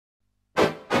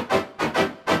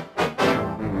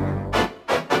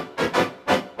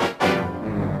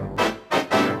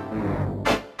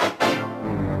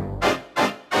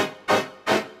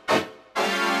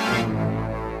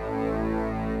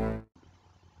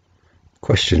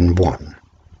Question 1.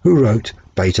 Who wrote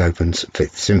Beethoven's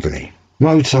Fifth Symphony?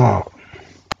 Mozart.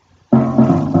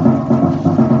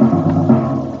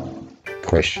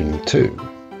 Question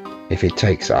 2. If it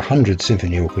takes 100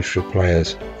 symphony orchestra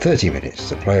players 30 minutes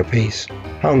to play a piece,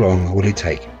 how long will it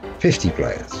take 50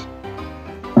 players?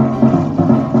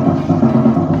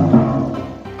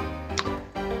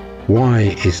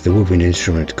 Why is the woodwind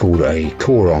instrument called a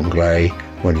cor anglais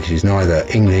when it is neither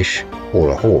English or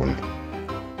a horn?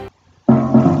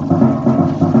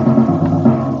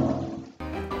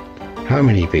 How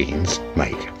many beans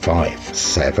make 5?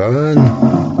 7.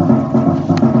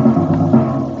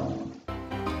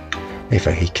 If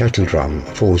a kettle drum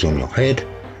falls on your head,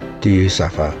 do you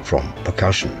suffer from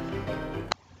percussion?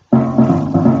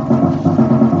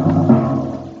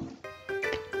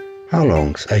 How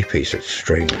long's a piece of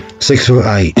string? 6 foot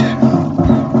 8.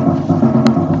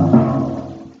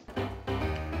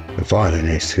 The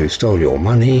violinist who stole your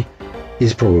money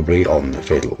is probably on the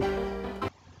fiddle.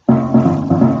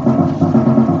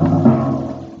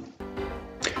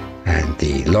 And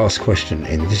the last question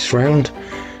in this round.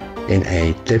 In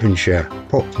a Devonshire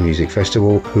pop music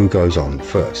festival, who goes on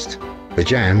first? The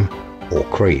Jam or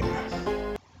Cream?